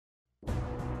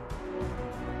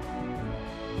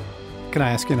Can I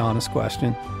ask you an honest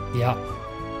question? Yeah.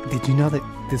 Did you know that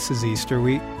this is Easter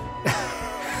week?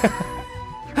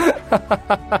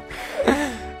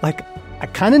 Like, I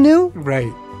kind of knew.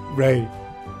 Right.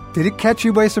 Did it catch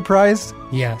you by surprise?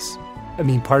 Yes. I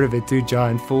mean, part of it too,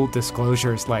 John, full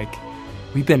disclosure is like,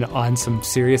 we've been on some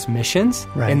serious missions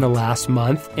in the last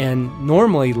month, and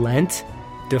normally Lent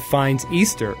defines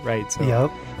Easter, right? So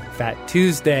Yep. Fat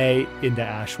Tuesday into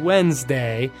Ash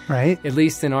Wednesday, Right. at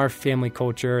least in our family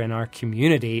culture and our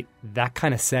community, that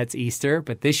kind of sets Easter.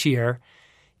 But this year,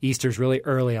 Easter's really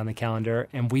early on the calendar,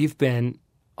 and we've been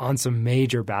on some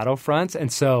major battlefronts.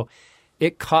 And so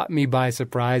it caught me by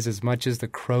surprise as much as the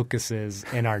crocuses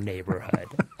in our neighborhood.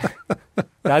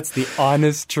 That's the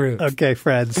honest truth. Okay,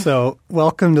 Fred. So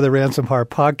welcome to the Ransom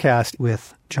Heart podcast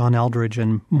with John Eldridge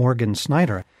and Morgan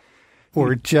Snyder.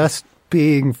 We're just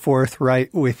being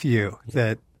forthright with you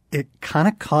that it kind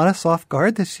of caught us off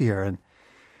guard this year. And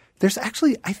there's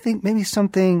actually, I think, maybe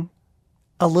something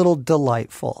a little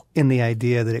delightful in the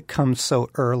idea that it comes so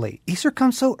early. Easter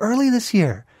comes so early this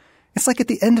year. It's like at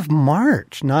the end of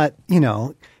March, not,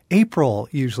 April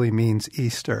usually means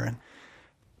Easter. And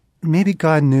maybe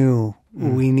God knew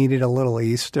we needed a little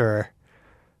Easter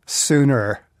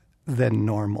sooner than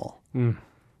normal.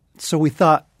 So we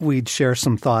thought we'd share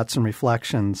some thoughts and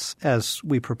reflections as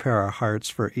we prepare our hearts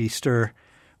for Easter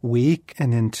week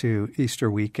and into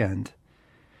Easter weekend.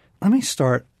 Let me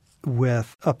start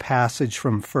with a passage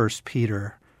from 1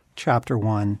 Peter chapter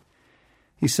 1.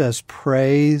 He says,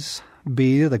 "Praise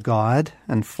be to the God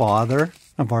and Father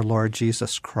of our Lord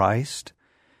Jesus Christ.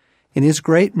 In his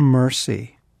great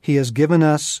mercy, he has given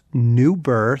us new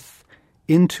birth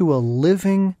into a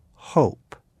living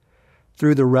hope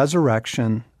through the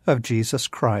resurrection of Jesus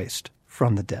Christ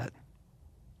from the dead."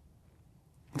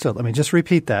 So let me just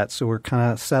repeat that so we're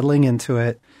kind of settling into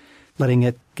it, letting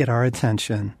it get our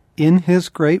attention. In his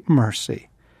great mercy,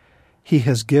 he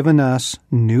has given us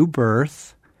new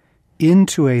birth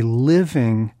into a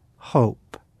living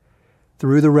hope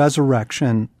through the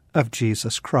resurrection of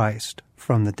Jesus Christ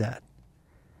from the dead.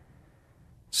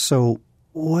 So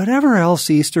whatever else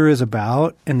Easter is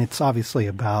about, and it's obviously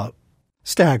about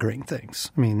staggering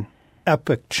things,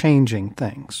 epic-changing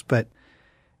things, but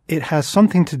it has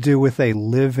something to do with a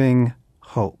living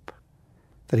hope,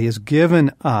 that he has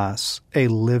given us a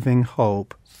living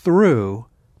hope through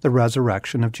the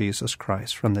resurrection of Jesus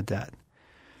Christ from the dead.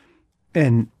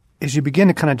 And as you begin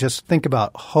to kind of just think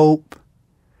about hope,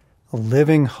 a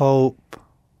living hope,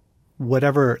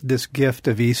 whatever this gift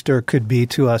of Easter could be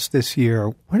to us this year,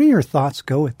 where do your thoughts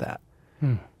go with that?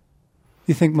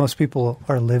 You think most people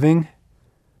are living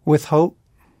with hope?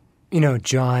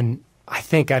 John, I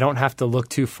think I don't have to look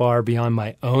too far beyond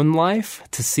my own life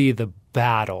to see the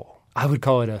battle. I would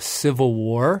call it a civil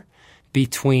war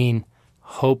between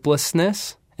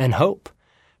hopelessness and hope,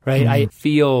 right? I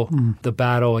feel the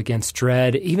battle against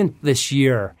dread. Even this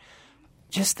year,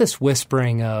 just this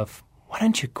whispering of, why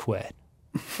don't you quit?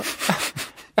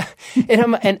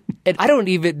 and I don't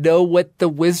even know what the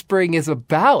whispering is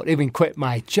about. Quit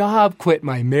my job, quit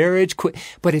my marriage, quit.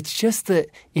 But it's just the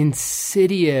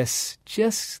insidious,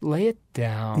 just lay it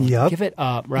down, give it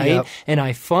up, right? Yep. And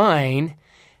I find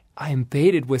I'm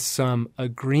baited with some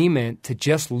agreement to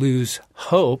just lose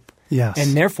hope. Yes.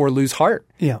 And therefore lose heart,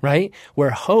 Yeah. right? Where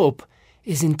hope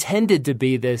is intended to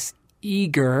be this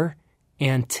eager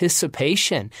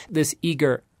anticipation, this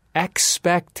eager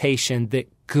expectation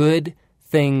that good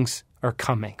things are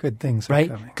coming. Good things are right?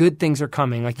 coming. Good things are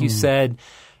coming. Like you said,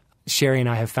 Sherry and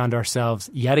I have found ourselves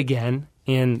yet again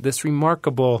in this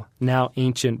remarkable, now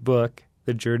ancient book,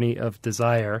 The Journey of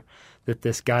Desire, that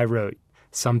this guy wrote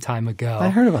some time ago. I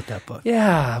heard about that book.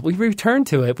 Yeah, we return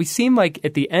to it. We seem like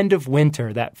at the end of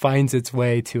winter that finds its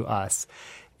way to us.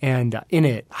 And in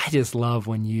it, I just love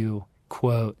when you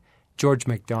quote George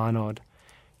MacDonald,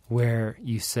 where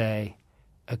you say,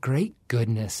 "A great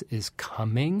goodness is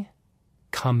coming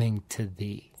to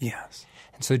thee." Yes.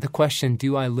 And so the question,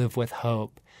 do I live with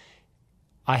hope?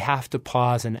 I have to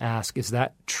pause and ask, is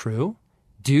that true?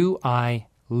 Do I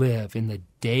live in the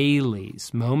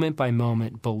dailies,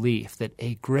 moment-by-moment belief that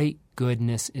a great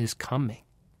goodness is coming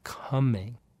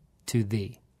to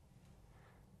thee?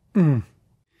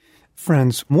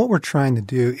 Friends, what we're trying to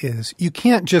do is you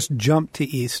can't just jump to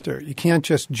Easter. You can't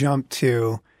just jump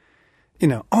to,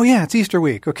 oh yeah, it's Easter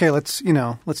week. Okay, let's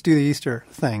do the Easter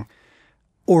thing.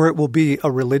 Or it will be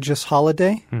a religious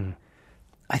holiday.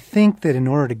 I think that in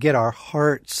order to get our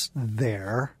hearts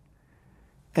there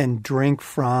and drink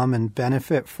from and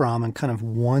benefit from and kind of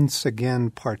once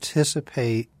again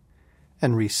participate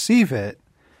and receive it,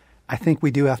 I think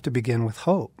we do have to begin with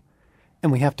hope. And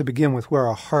we have to begin with where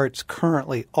our hearts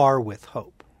currently are with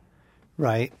hope.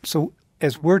 right? So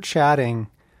as we're chatting,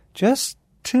 just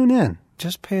tune in.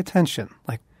 Just pay attention.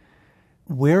 Like,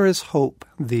 where is hope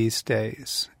these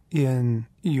days in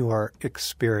your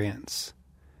experience?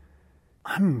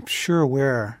 I'm sure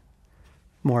aware,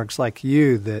 Morgs, like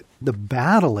you, that the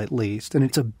battle, at least, and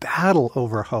it's a battle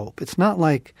over hope. It's not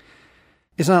like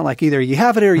either you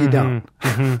have it or you don't.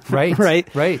 Mm-hmm.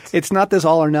 Right. Right. It's not this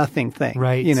all or nothing thing.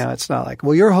 Right. It's not like,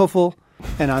 well, you're hopeful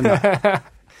and I'm not.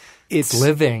 It's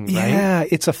living, right? Yeah,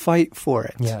 it's a fight for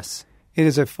it. Yes. It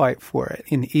is a fight for it.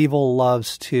 And evil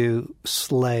loves to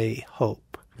slay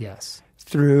hope. Yes.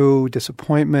 Through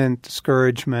disappointment,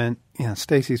 discouragement.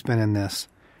 Stacy's been in this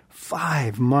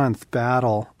 5-month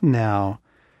battle now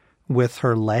with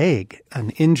her leg,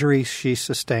 an injury she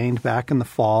sustained back in the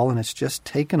fall, and it's just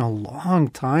taken a long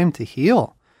time to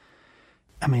heal.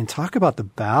 I mean, talk about the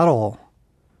battle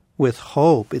with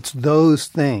hope. It's those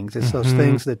things. It's those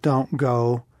things that don't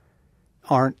go,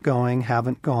 aren't going,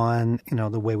 haven't gone,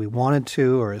 the way we wanted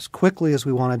to, or as quickly as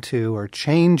we wanted to, or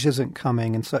change isn't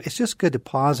coming. And so it's just good to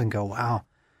pause and go, wow.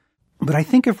 But I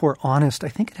think if we're honest, I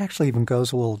think it actually even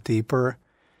goes a little deeper.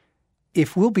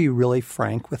 If we'll be really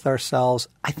frank with ourselves,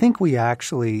 I think we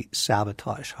actually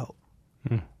sabotage hope.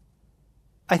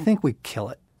 I think we kill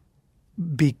it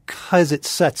because it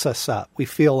sets us up. We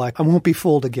feel like, I won't be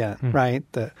fooled again, right?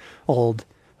 The old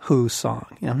Who song.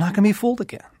 I'm not going to be fooled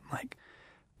again. Like,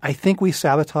 I think we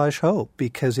sabotage hope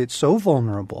because it's so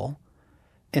vulnerable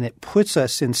and it puts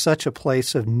us in such a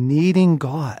place of needing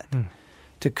God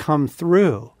to come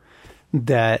through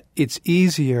that it's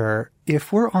easier,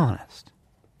 if we're honest,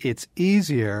 it's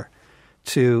easier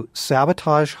to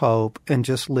sabotage hope and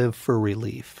just live for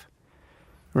relief,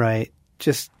 right?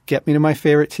 Just get me to my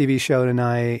favorite TV show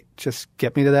tonight. Just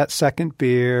get me to that second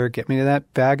beer. Get me to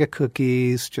that bag of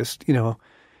cookies. Just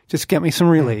get me some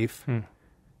relief.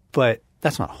 But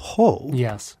that's not hope.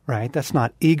 Yes. Right? That's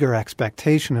not eager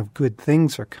expectation of good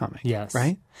things are coming. Yes.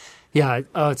 Right? Yeah.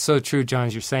 Oh, it's so true, John,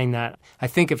 as you're saying that. I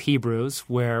think of Hebrews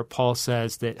where Paul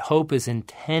says that hope is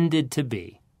intended to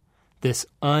be this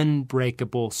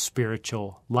unbreakable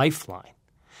spiritual lifeline.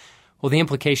 Well, the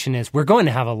implication is we're going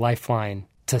to have a lifeline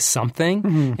to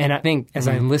something. And I think as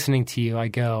I'm listening to you, I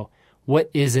go,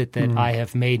 what is it that I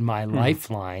have made my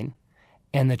lifeline?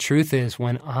 And the truth is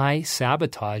when I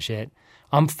sabotage it,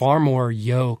 I'm far more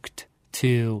yoked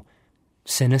to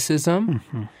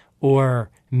cynicism or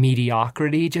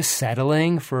mediocrity, just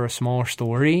settling for a smaller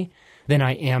story, than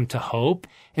I am to hope.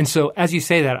 And so as you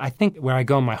say that, I think where I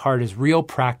go in my heart is real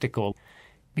practical.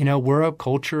 We're a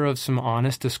culture of some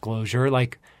honest disclosure.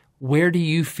 Like, where do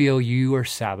you feel you are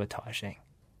sabotaging?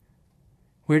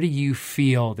 Where do you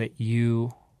feel that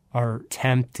you are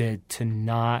tempted to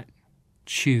not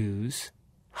choose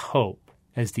hope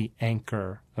as the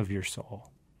anchor of your soul?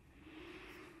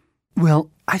 Well,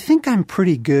 I think I'm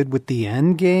pretty good with the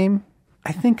end game.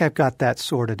 I think I've got that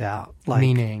sorted out. Like,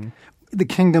 meaning? The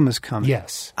kingdom is coming.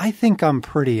 Yes. I think I'm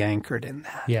pretty anchored in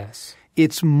that. Yes.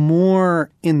 It's more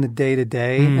in the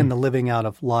day-to-day and the living out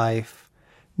of life,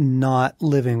 not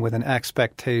living with an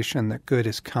expectation that good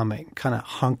is coming. Kind of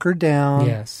hunker down.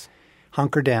 Yes.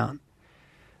 Hunker down.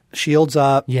 Shields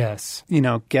up. Yes.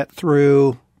 Get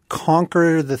through,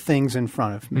 conquer the things in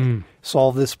front of me.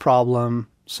 Solve this problem,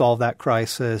 solve that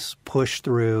crisis, push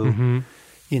through,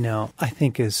 I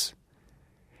think is...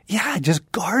 Yeah, just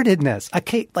guardedness.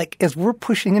 As we're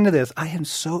pushing into this, I am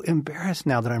so embarrassed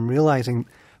now that I'm realizing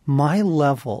my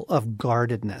level of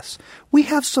guardedness. We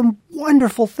have some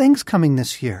wonderful things coming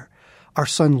this year. Our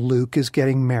son Luke is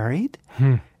getting married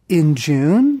in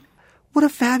June. What a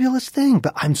fabulous thing.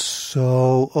 But I'm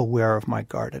so aware of my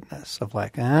guardedness of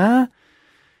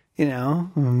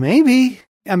maybe.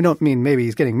 I don't mean maybe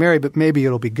he's getting married, but maybe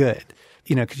it'll be good.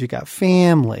 Because you got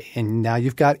family and now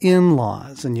you've got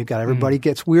in-laws and you've got everybody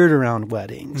gets weird around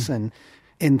weddings. And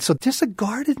so just a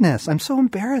guardedness. I'm so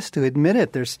embarrassed to admit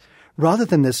it. There's rather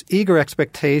than this eager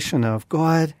expectation of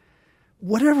God,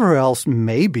 whatever else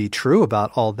may be true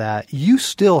about all that, you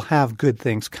still have good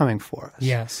things coming for us.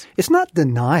 Yes. It's not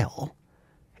denial.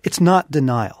 It's not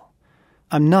denial.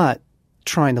 I'm not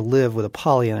trying to live with a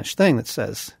Pollyannish thing that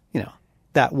says,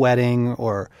 that wedding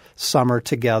or summer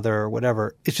together or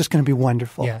whatever, it's just going to be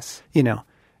wonderful. Yes.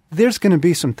 There's going to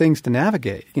be some things to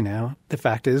navigate, The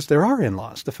fact is there are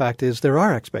in-laws. The fact is there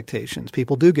are expectations.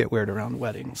 People do get weird around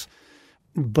weddings.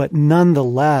 But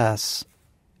nonetheless,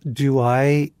 do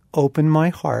I open my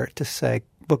heart to say,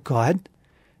 but God,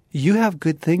 you have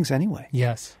good things anyway.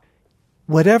 Yes.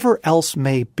 Whatever else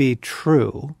may be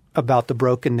true about the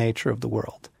broken nature of the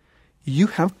world, you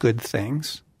have good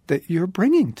things that you're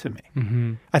bringing to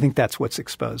me. I think that's what's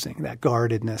exposing that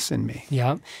guardedness in me.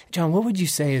 Yeah. John, what would you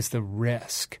say is the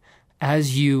risk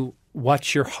as you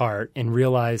watch your heart and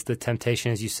realize the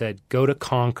temptation, as you said, go to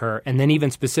conquer, and then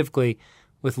even specifically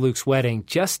with Luke's wedding,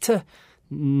 just to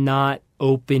not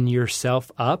open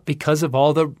yourself up because of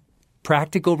all the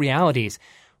practical realities.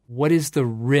 What is the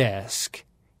risk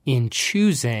in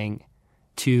choosing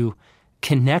to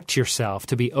connect yourself,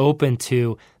 to be open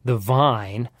to the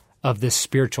vine of this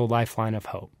spiritual lifeline of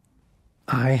hope?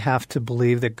 I have to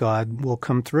believe that God will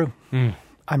come through.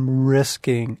 I'm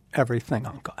risking everything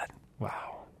on God.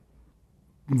 Wow.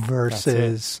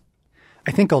 Versus,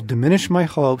 I think I'll diminish my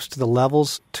hopes to the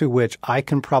levels to which I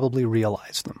can probably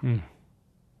realize them.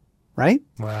 Right?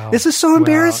 Wow. This is so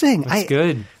embarrassing. That's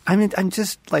good. I mean, I'm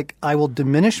just like, I will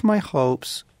diminish my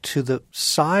hopes to the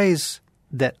size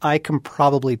that I can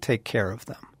probably take care of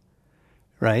them.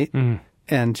 Right?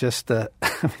 And just the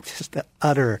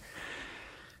utter,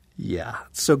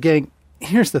 So gang,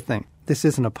 here's the thing. This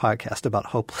isn't a podcast about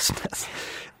hopelessness.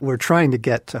 We're trying to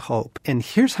get to hope. And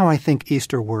here's how I think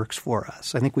Easter works for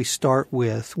us. I think we start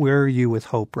with, where are you with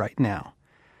hope right now,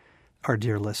 our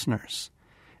dear listeners?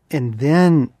 And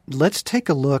then let's take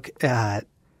a look at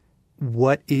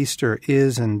what Easter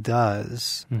is and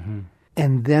does,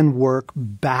 and then work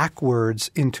backwards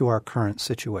into our current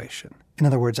situation. In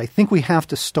other words, I think we have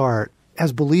to start,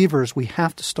 as believers, we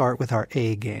have to start with our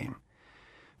A game.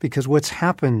 Because what's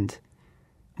happened,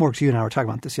 Morgs, you and I were talking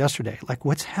about this yesterday, like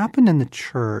what's happened in the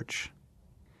church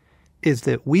is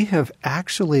that we have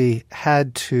actually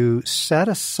had to set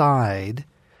aside,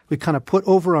 we kind of put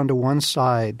over onto one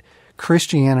side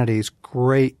Christianity's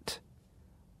great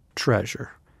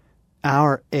treasure,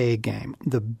 our A game,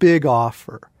 the big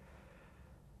offer.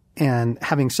 And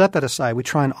having set that aside, we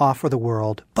try and offer the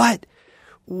world, but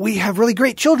we have really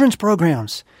great children's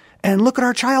programs, and look at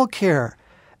our child care,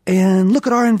 and look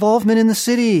at our involvement in the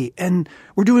city, and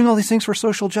we're doing all these things for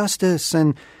social justice,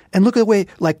 and look at the way,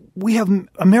 like, we have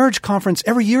a marriage conference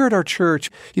every year at our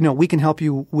church. You know, we can help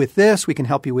you with this, we can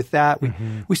help you with that.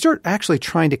 We start actually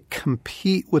trying to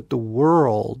compete with the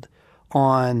world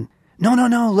on,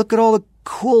 no, look at all the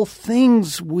cool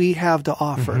things we have to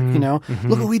offer,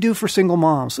 Look what we do for single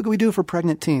moms, look what we do for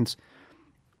pregnant teens.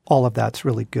 All of that's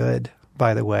really good,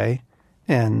 by the way,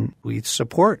 and we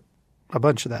support a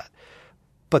bunch of that.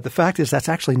 But the fact is that's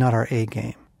actually not our A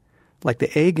game. Like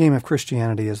the A game of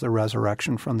Christianity is the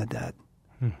resurrection from the dead.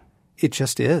 It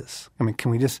just is. I mean, can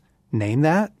we just name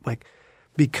that? Like,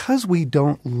 because we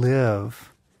don't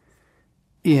live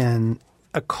in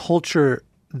a culture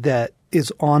that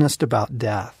is honest about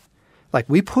death. Like,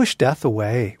 we push death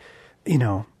away.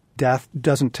 Death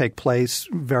doesn't take place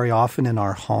very often in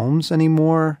our homes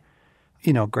anymore.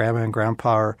 Grandma and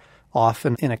grandpa are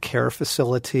often in a care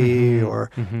facility,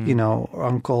 or,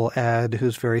 Uncle Ed,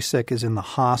 who's very sick, is in the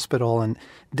hospital. And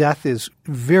death is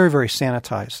very, very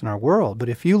sanitized in our world. But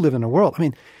if you live in a world,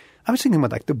 I was thinking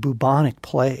about like the bubonic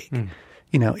plague.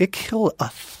 It killed a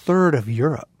third of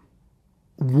Europe,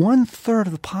 1/3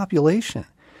 of the population.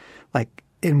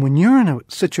 And when you're in a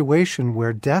situation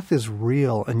where death is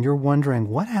real and you're wondering,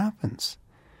 what happens?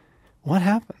 What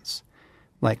happens?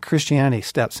 Like, Christianity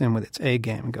steps in with its A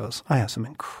game and goes, I have some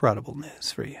incredible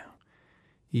news for you.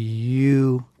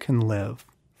 You can live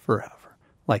forever.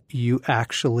 Like, you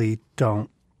actually don't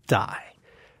die.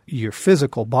 Your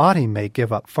physical body may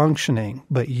give up functioning,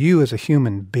 but you as a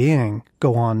human being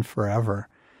go on forever.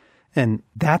 And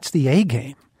that's the A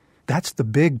game. That's the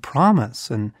big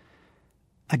promise. And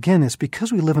again, it's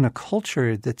because we live in a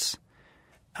culture that's,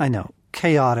 I know,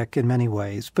 chaotic in many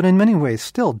ways, but in many ways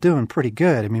still doing pretty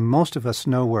good. I mean, most of us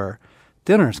know where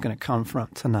dinner is going to come from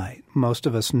tonight. Most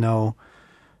of us know,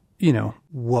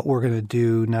 what we're going to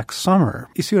do next summer.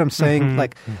 You see what I'm saying?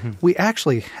 We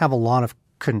actually have a lot of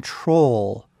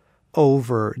control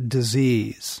over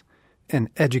disease and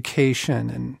education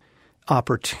and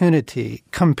opportunity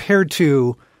compared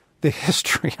to the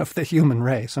history of the human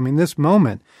race. I mean, this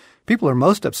moment, people are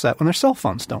most upset when their cell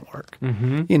phones don't work.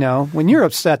 When you're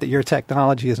upset that your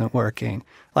technology isn't working,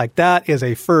 like, that is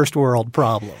a first world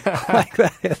problem.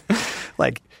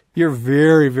 You're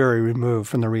very, very removed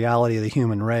from the reality of the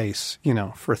human race,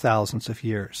 for thousands of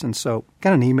years. And so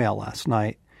got an email last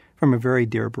night from a very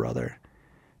dear brother.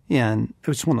 And it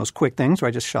was one of those quick things where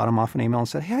I just shot him off an email and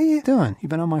said, hey, how you doing? You've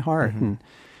been on my heart. And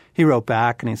he wrote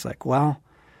back and he's like, well,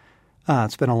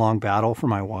 it's been a long battle for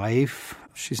my wife.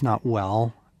 She's not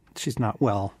well. She's not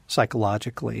well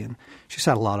psychologically, and she's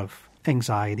had a lot of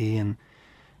anxiety and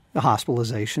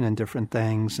hospitalization and different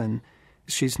things, and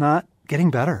she's not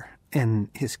getting better. And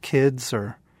his kids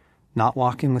are not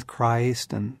walking with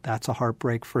Christ, and that's a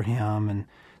heartbreak for him. And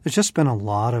there's just been a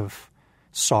lot of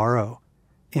sorrow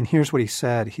And here's what he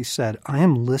said. He said, I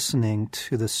am listening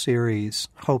to the series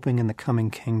Hoping in the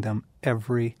Coming Kingdom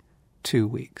every 2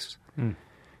 weeks.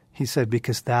 He said,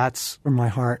 because that's where my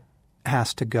heart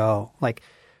has to go. Like,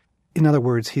 in other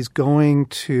words, he's going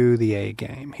to the A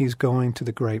game. He's going to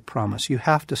the great promise. You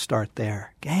have to start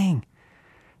there. Gang,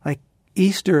 like,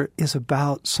 Easter is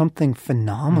about something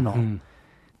phenomenal.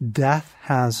 Death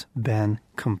has been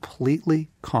completely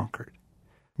conquered.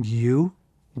 You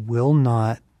will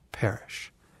not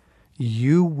perish.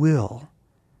 You will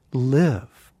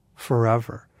live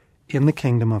forever in the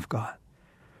kingdom of God.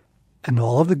 And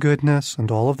all of the goodness and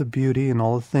all of the beauty and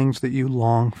all the things that you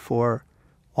long for,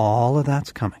 all of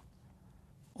that's coming.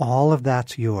 All of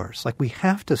that's yours. Like, we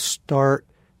have to start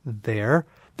there.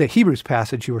 The Hebrews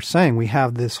passage you were saying, we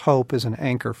have this hope as an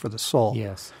anchor for the soul.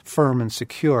 Yes. Firm and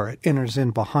secure. It enters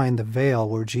in behind the veil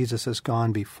where Jesus has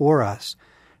gone before us.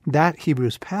 That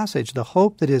Hebrews passage, the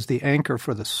hope that is the anchor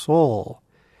for the soul,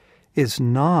 is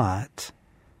not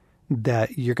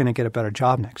that you're going to get a better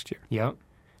job next year. Yep.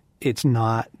 It's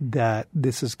not that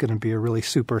this is going to be a really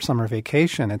super summer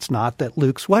vacation. It's not that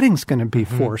Luke's wedding's going to be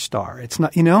 4-star. It's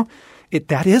not,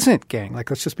 that isn't, gang. Like,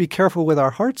 let's just be careful with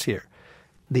our hearts here.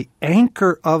 The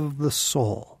anchor of the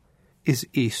soul is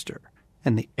Easter.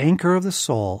 And the anchor of the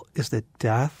soul is that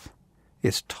death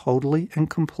is totally and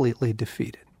completely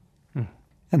defeated.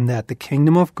 And that the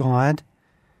kingdom of God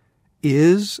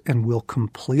is and will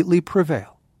completely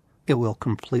prevail. It will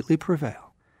completely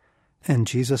prevail. And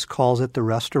Jesus calls it the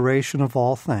restoration of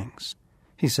all things.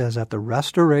 He says, at the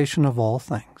restoration of all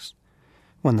things,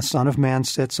 when the Son of Man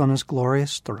sits on his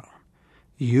glorious throne,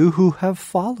 you who have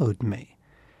followed me.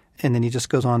 And then he just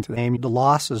goes on to name the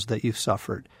losses that you've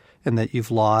suffered and that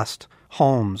you've lost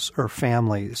homes or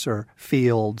families or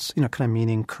fields, kind of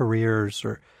meaning careers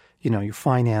or, your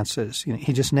finances.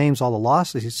 He just names all the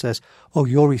losses. He says,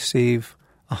 you'll receive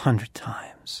 100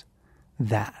 times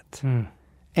that.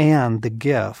 And the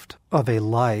gift of a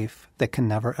life that can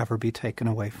never, ever be taken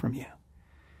away from you.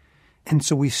 And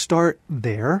so we start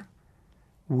there.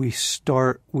 We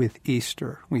start with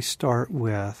Easter. We start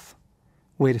with,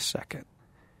 wait a second,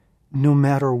 no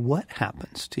matter what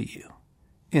happens to you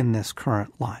in this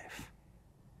current life,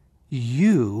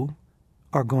 you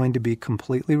are going to be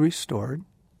completely restored,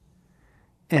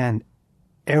 and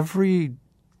every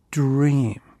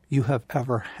dream you have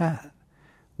ever had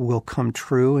will come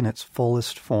true in its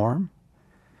fullest form,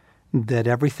 that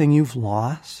everything you've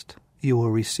lost, you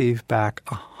will receive back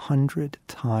 100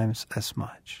 times as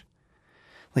much.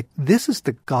 Like, this is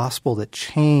the gospel that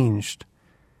changed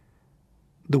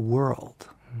the world.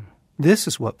 This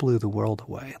is what blew the world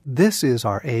away. This is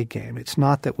our A game. It's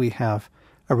not that we have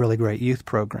a really great youth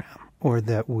program or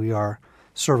that we are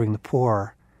serving the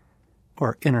poor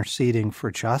or interceding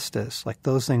for justice. Like,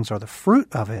 those things are the fruit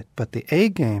of it. But the A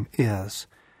game is,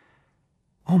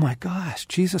 oh my gosh,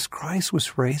 Jesus Christ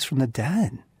was raised from the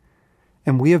dead.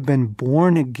 And we have been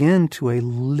born again to a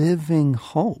living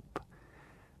hope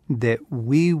that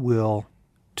we will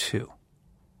too.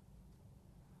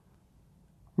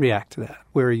 React to that.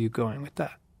 Where are you going with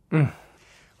that?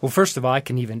 Well, first of all, I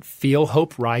can even feel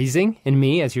hope rising in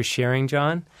me as you're sharing,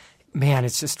 John. Man,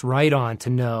 it's just right on to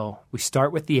know we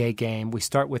start with the A game. We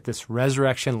start with this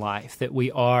resurrection life that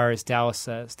we are, as Dallas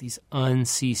says, these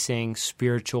unceasing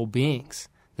spiritual beings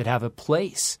that have a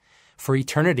place for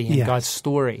eternity in God's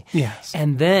story. Yes.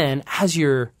 And then as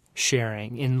you're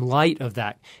sharing, in light of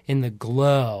that, in the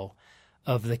glow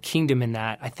of the kingdom in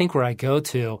that, I think where I go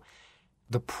to,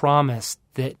 the promise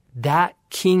that that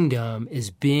kingdom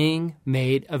is being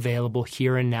made available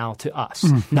here and now to us.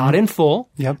 Not in full,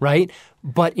 right?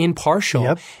 But in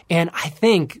partial. And I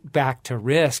think back to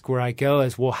risk where I go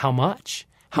is, well, how much?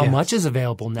 How much is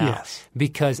available now?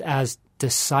 Because as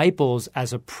disciples,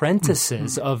 as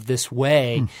apprentices of this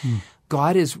way,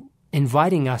 God is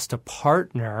inviting us to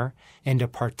partner and to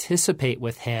participate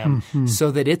with him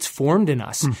so that it's formed in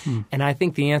us. And I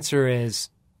think the answer is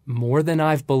more than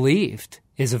I've believed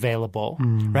is available,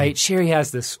 right? Sherry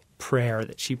has this prayer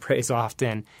that she prays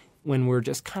often when we're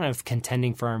just kind of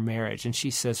contending for our marriage. And she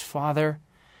says, Father,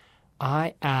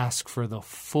 I ask for the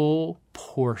full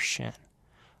portion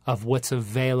of what's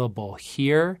available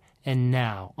here and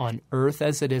now on earth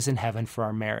as it is in heaven for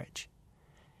our marriage.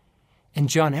 And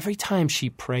John, every time she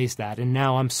prays that, and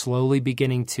now I'm slowly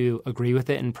beginning to agree with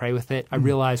it and pray with it, I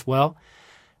realize, well,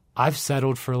 I've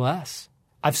settled for less.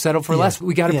 I've settled for less.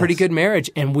 We got a pretty good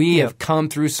marriage, and we have come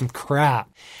through some crap.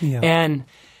 And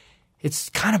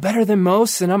it's kind of better than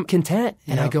most, and I'm content.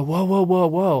 And I go, whoa, whoa, whoa,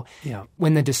 whoa.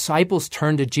 When the disciples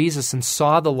turned to Jesus and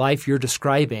saw the life you're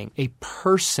describing, a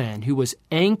person who was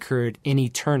anchored in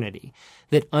eternity,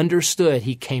 that understood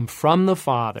he came from the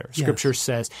Father. Scripture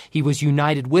says he was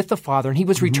united with the Father, and he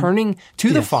was returning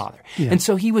to the Father. Yes. And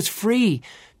so he was free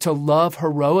to love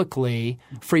heroically,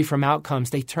 free from outcomes.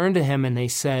 They turned to him and they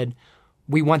said,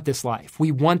 we want this life.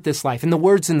 We want this life. And the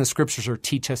words in the Scriptures are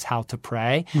teach us how to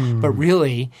pray. But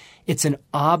really, it's an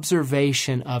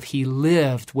observation of he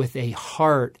lived with a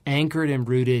heart anchored and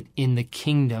rooted in the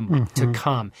kingdom to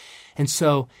come. And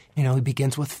so, he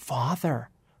begins with Father.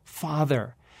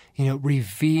 Father,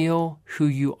 reveal who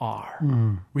you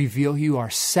are. Reveal who you are.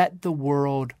 Set the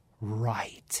world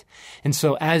right. And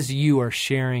so as you are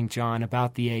sharing, John,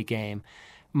 about the A game,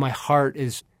 my heart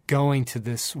is going to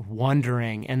this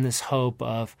wondering and this hope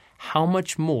of how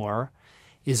much more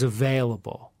is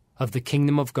available of the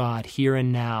kingdom of God here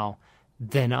and now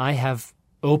than I have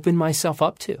opened myself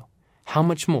up to. How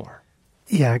much more?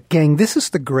 Yeah, gang, this is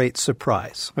the great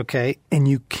surprise, okay? And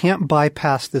you can't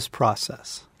bypass this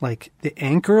process. Like, the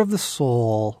anchor of the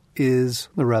soul is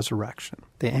the resurrection.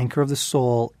 The anchor of the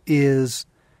soul is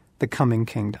the coming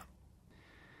kingdom.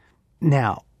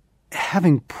 Now,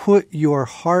 having put your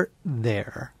heart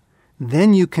there,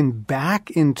 then you can back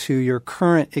into your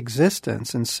current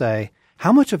existence and say,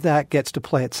 how much of that gets to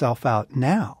play itself out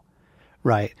now,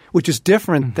 right? Which is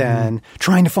different than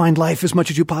trying to find life as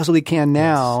much as you possibly can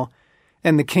now,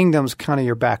 and the kingdom's kind of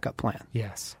your backup plan.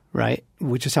 Yes. Right?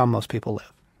 Which is how most people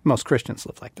live. Most Christians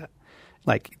live like that.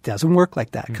 Like, it doesn't work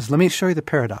like that. Because let me show you the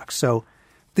paradox. So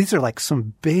these are like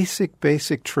some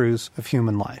basic truths of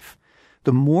human life.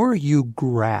 The more you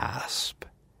grasp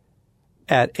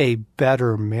at a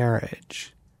better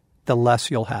marriage, the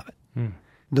less you'll have it.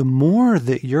 The more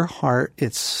that your heart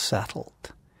is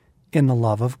settled in the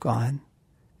love of God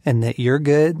and that you're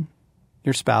good,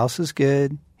 your spouse is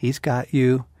good, he's got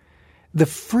you, the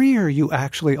freer you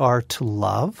actually are to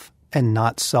love and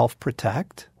not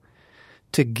self-protect,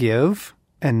 to give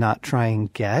and not try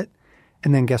and get.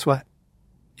 And then guess what?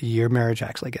 Your marriage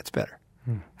actually gets better.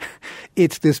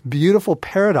 It's this beautiful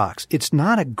paradox. It's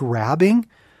not a grabbing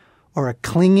or a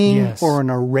clinging or an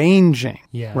arranging,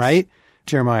 right?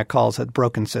 Jeremiah calls it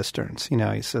broken cisterns.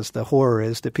 He says the horror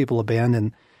is that people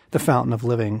abandon the fountain of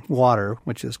living water,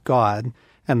 which is God,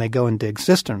 and they go and dig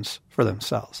cisterns for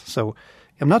themselves. So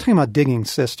I'm not talking about digging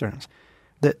cisterns.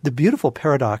 The beautiful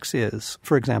paradox is,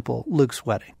 for example, Luke's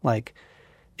wedding. Like,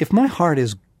 if my heart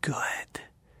is good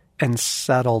and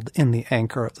settled in the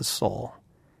anchor of the soul,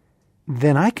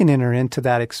 then I can enter into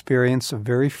that experience of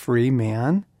very free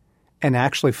man and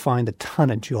actually find a ton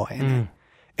of joy in it.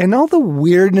 And all the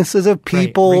weirdnesses of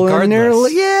people and their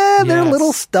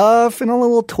little stuff and all the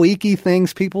little tweaky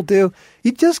things people do,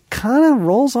 it just kind of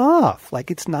rolls off.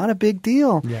 Like, it's not a big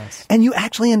deal. Yes. And you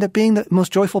actually end up being the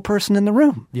most joyful person in the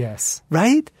room. Yes.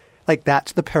 Right? Like,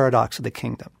 that's the paradox of the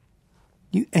kingdom.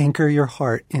 You anchor your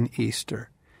heart in Easter,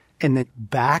 and it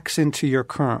backs into your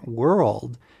current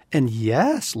world. And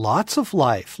yes, lots of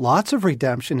life, lots of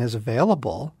redemption is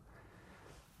available,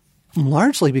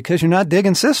 largely because you're not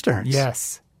digging cisterns.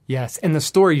 Yes. And the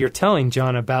story you're telling,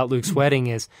 John, about Luke's wedding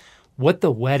is what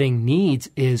the wedding needs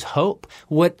is hope.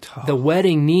 What the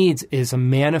wedding needs is a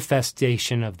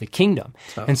manifestation of the kingdom.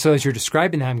 And so as you're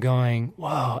describing that, I'm going,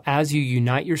 whoa, as you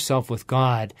unite yourself with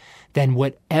God, then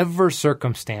whatever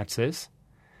circumstances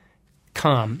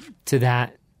come to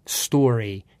that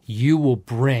story, you will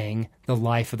bring the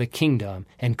life of the kingdom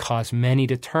and cause many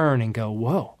to turn and go,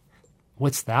 whoa,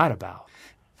 what's that about?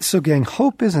 So, gang,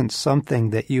 hope isn't something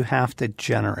that you have to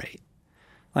generate.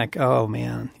 Like, oh,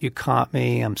 man, you caught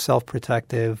me. I'm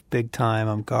self-protective, big time.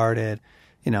 I'm guarded,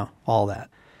 all that.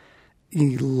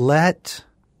 You let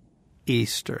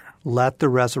Easter, let the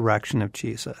resurrection of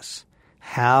Jesus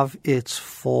have its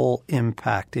full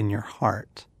impact in your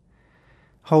heart.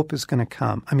 Hope is going to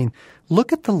come. I mean,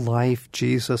 look at the life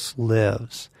Jesus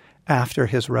lives after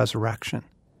his resurrection.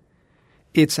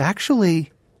 It's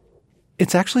actually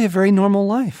a very normal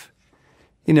life.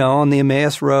 On the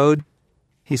Emmaus Road,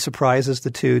 he surprises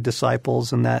the two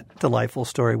disciples in that delightful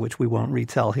story, which we won't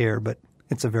retell here, but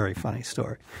it's a very funny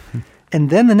story. And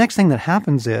then the next thing that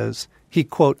happens is he,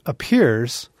 quote,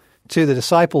 appears to the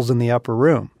disciples in the upper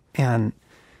room. And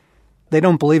they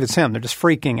don't believe it's him. They're just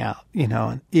freaking out,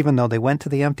 And even though they went to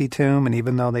the empty tomb and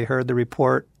even though they heard the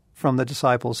report from the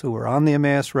disciples who were on the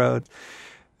Emmaus Road,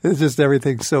 it's just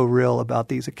everything so real about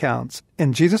these accounts.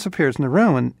 And Jesus appears in the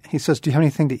room and he says, do you have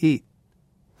anything to eat?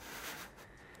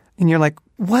 And you're like,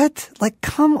 what? Like,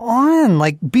 come on.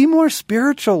 Like, be more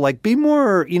spiritual. Like, be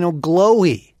more,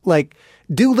 glowy. Like,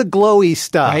 do the glowy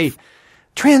stuff. Right.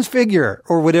 Transfigure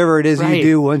or whatever it is you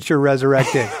do once you're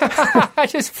resurrected. I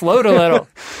just float a little.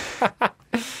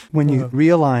 When you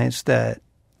realize that,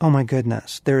 oh my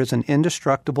goodness, there is an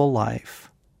indestructible life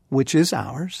which is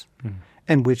ours,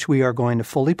 and which we are going to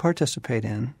fully participate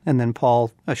in. And then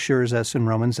Paul assures us in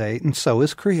Romans 8, and so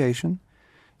is creation.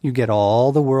 You get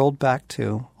all the world back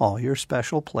to, all your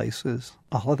special places.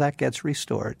 All of that gets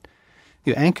restored.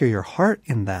 You anchor your heart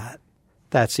in that.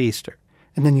 That's Easter.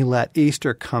 And then you let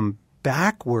Easter come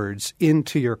backwards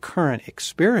into your current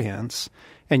experience,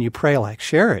 and you pray like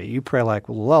Sherry. You pray like,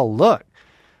 well, look,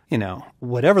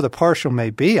 whatever the partial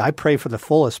may be, I pray for the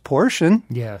fullest portion.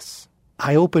 Yes.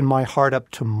 I open my heart up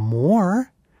to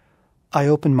more. I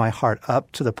open my heart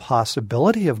up to the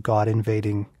possibility of God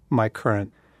invading my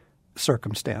current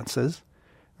circumstances,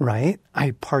 right?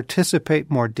 I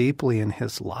participate more deeply in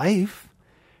his life,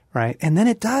 right? And then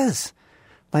it does.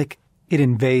 Like, it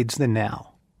invades the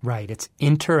now. Right. It's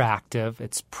interactive.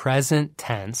 It's present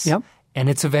tense. Yep. And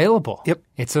it's available. Yep.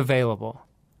 It's available.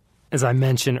 As I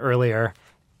mentioned earlier,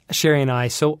 Sherry and I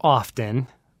so often,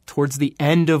 towards the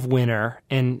end of winter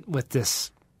and with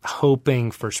this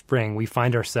hoping for spring, we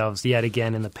find ourselves yet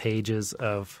again in the pages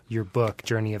of your book,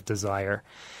 Journey of Desire.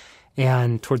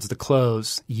 And towards the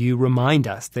close, you remind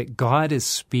us that God is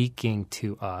speaking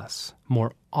to us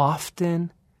more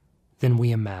often than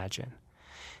we imagine.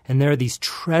 And there are these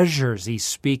treasures he's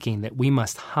speaking that we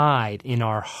must hide in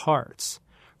our hearts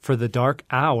for the dark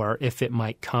hour if it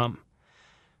might come.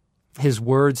 His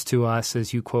words to us,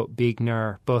 as you quote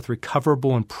Buechner, both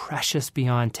recoverable and precious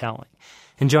beyond telling.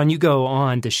 And John, you go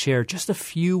on to share just a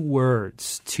few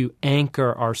words to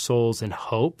anchor our souls in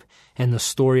hope and the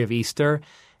story of Easter.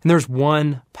 And there's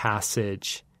one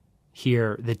passage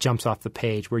here that jumps off the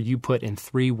page where you put in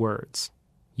 3 words.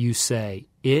 You say,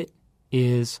 "It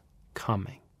is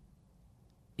coming."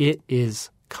 It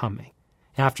is coming.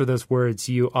 After those words,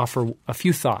 you offer a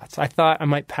few thoughts. I thought I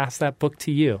might pass that book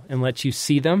to you and let you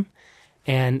see them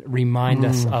and remind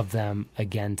us of them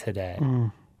again today.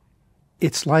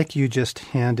 It's like you just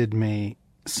handed me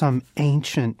some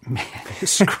ancient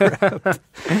manuscript.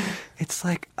 It's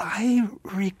like, I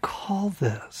recall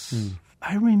this.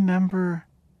 I remember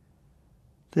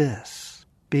this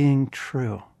being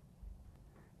true.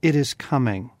 It is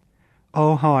coming.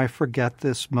 Oh, how I forget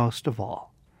this most of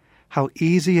all. How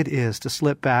easy it is to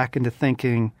slip back into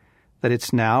thinking that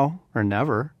it's now or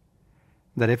never,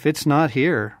 that if it's not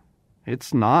here,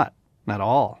 it's not at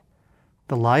all.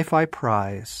 The life I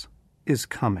prize is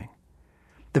coming.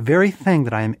 The very thing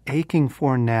that I am aching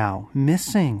for now,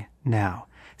 missing now,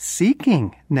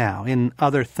 seeking now in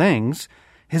other things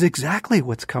is exactly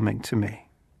what's coming to me.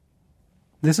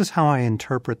 This is how I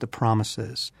interpret the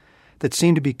promises that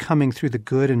seem to be coming through the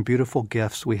good and beautiful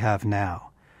gifts we have now.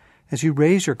 As you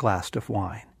raise your glass of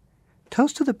wine,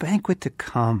 toast to the banquet to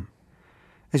come.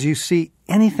 As you see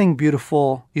anything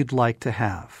beautiful you'd like to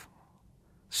have,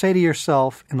 say to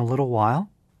yourself, in a little while,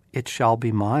 it shall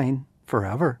be mine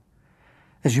forever.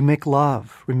 As you make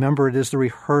love, remember it is the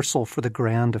rehearsal for the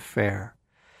grand affair.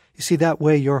 You see, that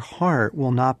way your heart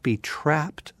will not be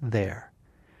trapped there.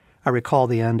 I recall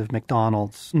the end of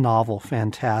MacDonald's novel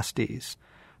Phantastes.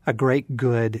 A great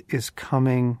good is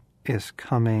coming, is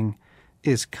coming,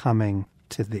 is coming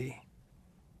to thee.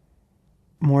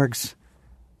 Morgs,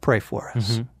 pray for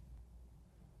us.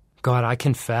 God, I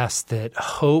confess that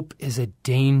hope is a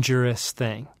dangerous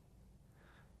thing.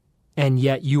 And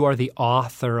yet you are the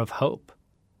author of hope.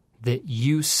 That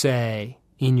you say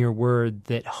in your word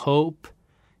that hope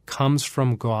comes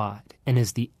from God and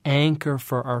is the anchor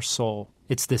for our soul.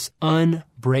 It's this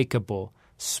unbreakable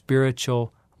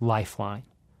spiritual lifeline.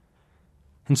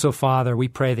 And so, Father, we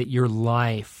pray that your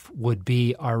life would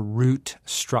be our root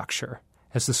structure.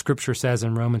 As the scripture says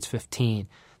in Romans 15,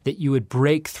 that you would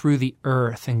break through the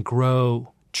earth and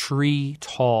grow tree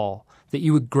tall, that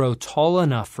you would grow tall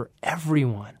enough for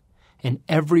everyone and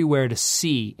everywhere to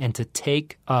see and to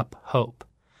take up hope.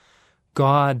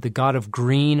 God, the God of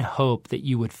green hope, that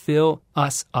you would fill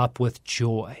us up with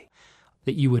joy,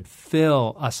 that you would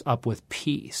fill us up with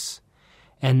peace,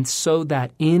 and so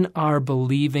that in our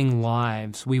believing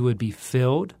lives we would be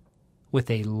filled with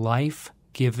a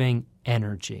life-giving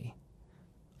energy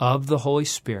of the Holy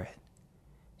Spirit.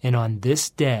 And on this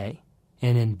day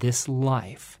and in this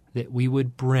life, that we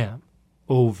would brim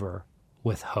over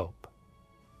with hope.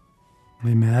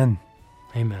 Amen.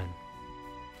 Amen.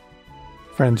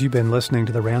 Friends, you've been listening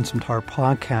to the Ransomed Heart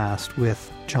podcast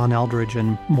with John Eldredge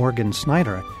and Morgan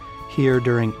Snyder here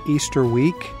during Easter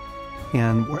week.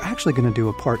 And we're actually going to do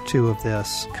a part 2 of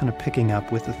this, kind of picking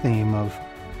up with the theme of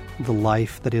the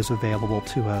life that is available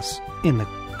to us in the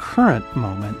current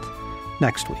moment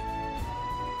next week.